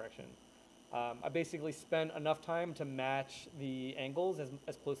color correction. I basically spend enough time to match the angles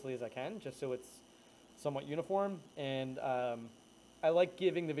as closely as I can, just so it's somewhat uniform. And I like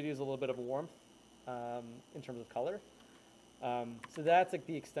giving the videos a little bit of warmth in terms of color. So that's like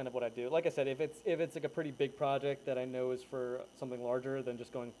the extent of what I do. Like I said, if it's like a pretty big project that I know is for something larger than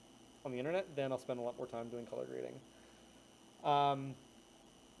just going on the internet, then I'll spend a lot more time doing color grading.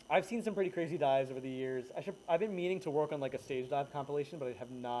 I've seen some pretty crazy dives over the years. I've been meaning to work on like a stage dive compilation, but I have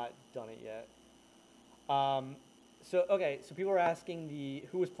not done it yet. So people are asking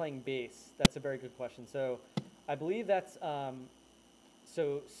who was playing bass. That's a very good question. So I believe that's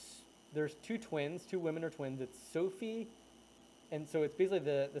there's two women are twins. It's Sophie. And so it's basically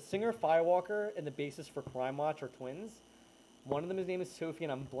the singer Firewalker and the bassist for Krimewatch are twins. One of them, his name is Sophie,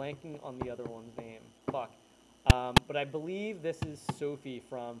 and I'm blanking on the other one's name. Fuck. But I believe this is Sophie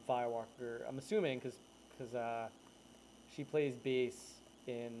from Firewalker. I'm assuming because she plays bass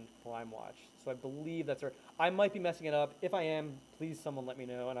in Krimewatch. So I believe that's her. I might be messing it up. If I am, please someone let me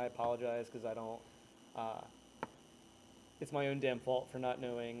know, and I apologize because I don't. It's my own damn fault for not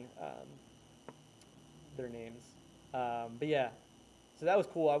knowing their names. But yeah, so that was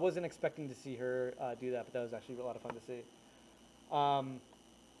cool. I wasn't expecting to see her do that, but that was actually a lot of fun to see.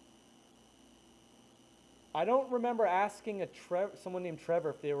 I don't remember asking someone named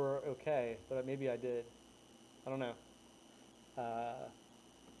Trevor if they were okay, but maybe I did. I don't know.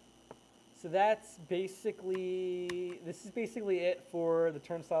 So this is basically it for the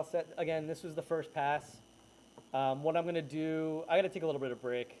Turnstile set. Again, this was the first pass. What I'm going to do, I got to take a little bit of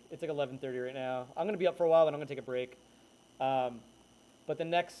break. It's like 11:30 right now. I'm going to be up for a while, but I'm going to take a break. But the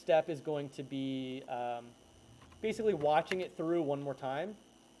next step is going to be basically watching it through one more time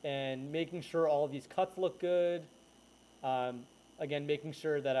and making sure all of these cuts look good. Again, making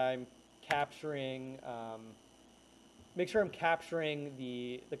sure that I'm capturing,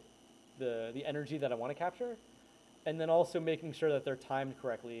 the energy that I want to capture, and then also making sure that they're timed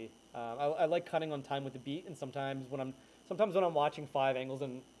correctly. I like cutting on time with the beat, and sometimes when I'm watching 5 angles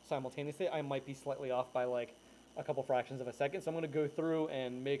and simultaneously, I might be slightly off by like a couple fractions of a second. So I'm going to go through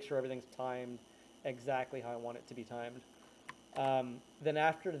and make sure everything's timed exactly how I want it to be timed. Then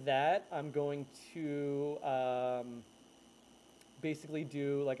after that, I'm going to basically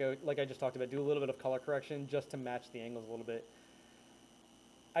do like I just talked about, do a little bit of color correction just to match the angles a little bit.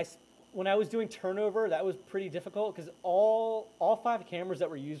 When I was doing turnover, that was pretty difficult because all 5 cameras that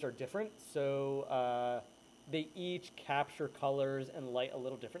were used are different. So they each capture colors and light a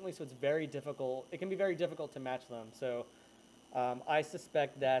little differently. So it's very difficult. It can be very difficult to match them. So I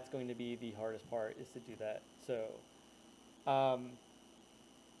suspect that's going to be the hardest part, is to do that.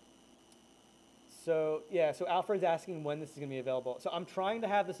 So Alfred's asking when this is going to be available. So I'm trying to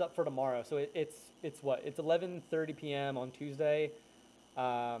have this up for tomorrow. So it's 11:30 p.m. on Tuesday.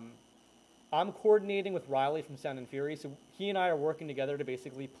 I'm coordinating with Riley from Sound and Fury, so he and I are working together to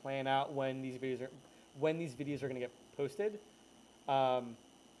basically plan out when these videos are going to get posted.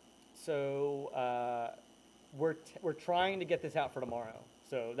 We're trying to get this out for tomorrow.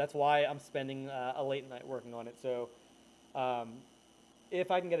 So that's why I'm spending a late night working on it. So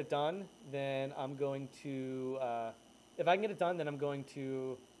if I can get it done, then I'm going to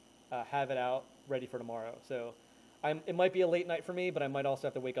have it out ready for tomorrow. So it might be a late night for me, but I might also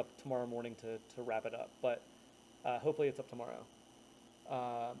have to wake up tomorrow morning to wrap it up. But hopefully it's up tomorrow.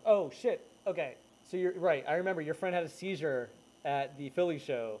 Oh shit. Okay, so you're right. I remember your friend had a seizure at the Philly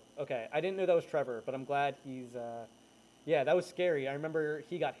show. Okay, I didn't know that was Trevor, but I'm glad he's. Yeah, that was scary. I remember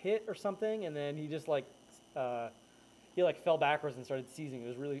he got hit or something, and then he just like he like fell backwards and started seizing.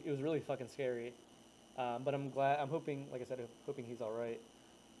 It was really fucking scary. But I'm glad. I'm hoping, like I said, hoping he's all right.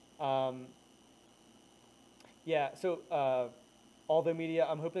 Yeah. So Although Media,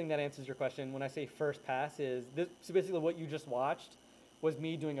 I'm hoping that answers your question. When I say first pass, is this so basically what you just watched was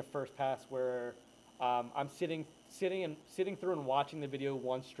me doing a first pass where I'm sitting through and watching the video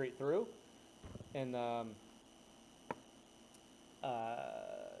once straight through, and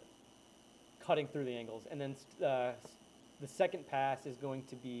cutting through the angles, and then the second pass is going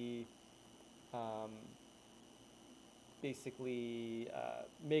to be basically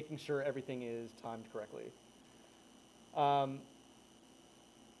making sure everything is timed correctly.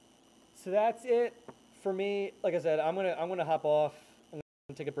 So that's it for me. Like I said, I'm gonna hop off. I'm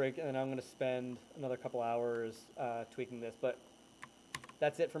gonna take a break, and then I'm gonna spend another couple hours tweaking this. But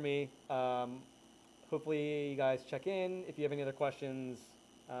that's it for me. Hopefully you guys check in. If you have any other questions,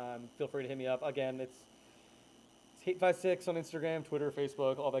 feel free to hit me up. Again, it's hate5six on Instagram, Twitter,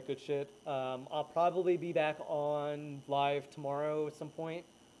 Facebook, all that good shit. I'll probably be back on live tomorrow at some point.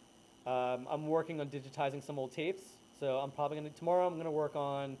 I'm working on digitizing some old tapes, so I'm probably tomorrow I'm gonna work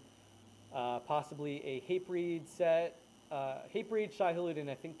on possibly a Hatebreed set, Hatebreed, Shy Hulud,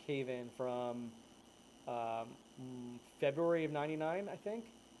 and I think Cave In from February of '99, I think.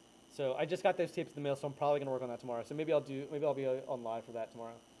 So I just got those tapes in the mail, so I'm probably gonna work on that tomorrow. So maybe I'll be on live for that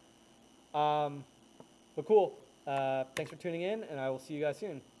tomorrow. But cool. Thanks for tuning in, and I will see you guys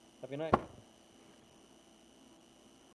soon. Have a good night.